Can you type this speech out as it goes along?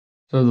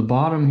So the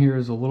bottom here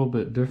is a little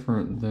bit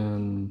different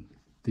than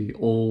the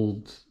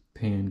old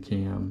pan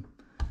cam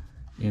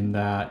in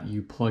that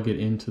you plug it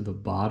into the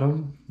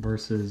bottom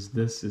versus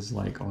this is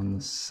like on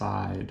the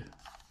side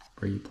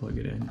where you plug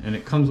it in. And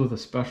it comes with a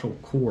special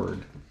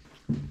cord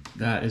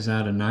that is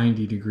at a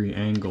 90-degree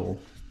angle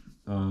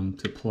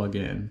to plug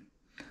in.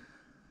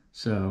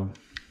 So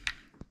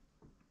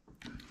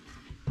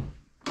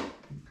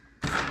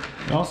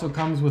it also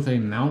comes with a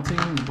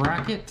mounting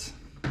bracket.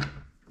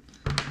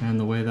 And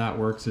the way that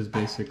works is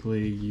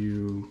basically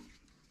you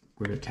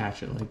would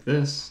attach it like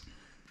this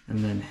and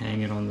then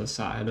hang it on the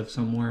side of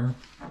somewhere.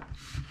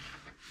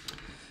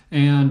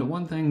 And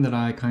one thing that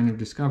I kind of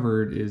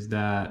discovered is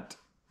that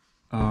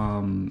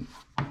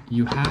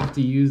you have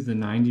to use the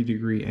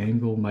 90-degree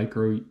angle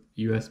micro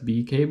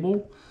USB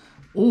cable,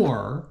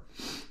 or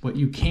what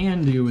you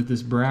can do with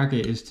this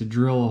bracket is to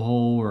drill a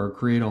hole or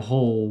create a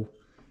hole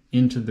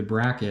into the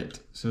bracket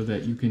so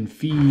that you can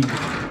feed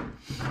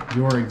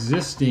your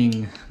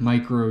existing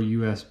micro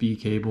USB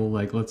cable.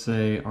 Like let's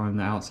say on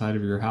the outside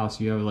of your house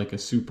you have like a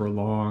super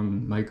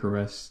long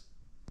micro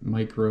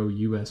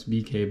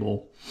USB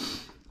cable.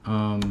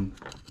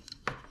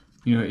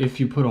 You know, if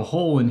you put a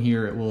hole in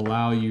here, it will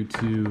allow you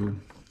to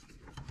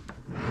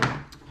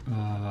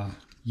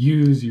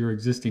use your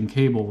existing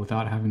cable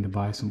without having to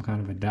buy some kind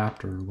of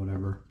adapter or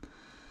whatever.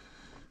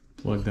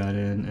 Plug that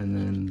in and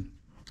then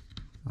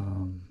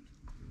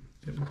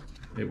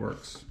it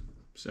works.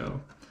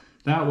 So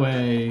that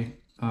way,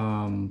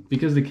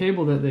 because the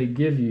cable that they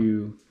give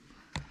you,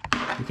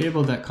 the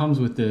cable that comes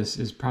with this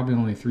is probably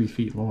only 3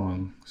 feet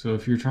long. So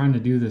if you're trying to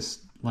do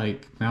this,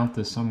 like mount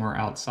this somewhere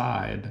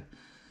outside,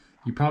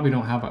 you probably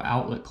don't have an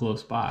outlet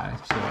close by.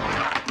 So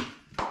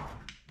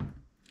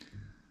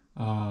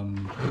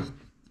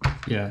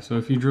yeah, so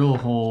if you drill a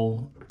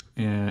hole,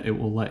 and it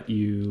will let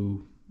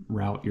you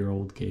route your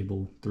old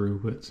cable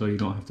through it, so you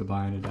don't have to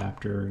buy an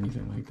adapter or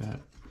anything like that.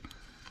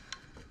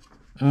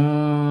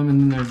 And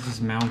then there's this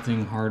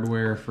mounting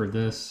hardware for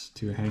this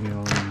to hang it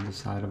on the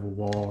side of a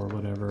wall or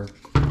whatever.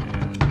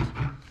 And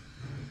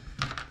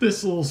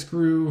this little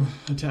screw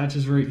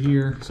attaches right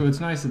here. So it's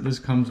nice that this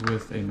comes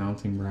with a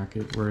mounting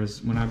bracket,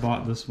 whereas when I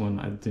bought this one,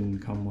 it didn't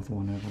come with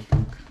one, I don't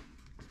think.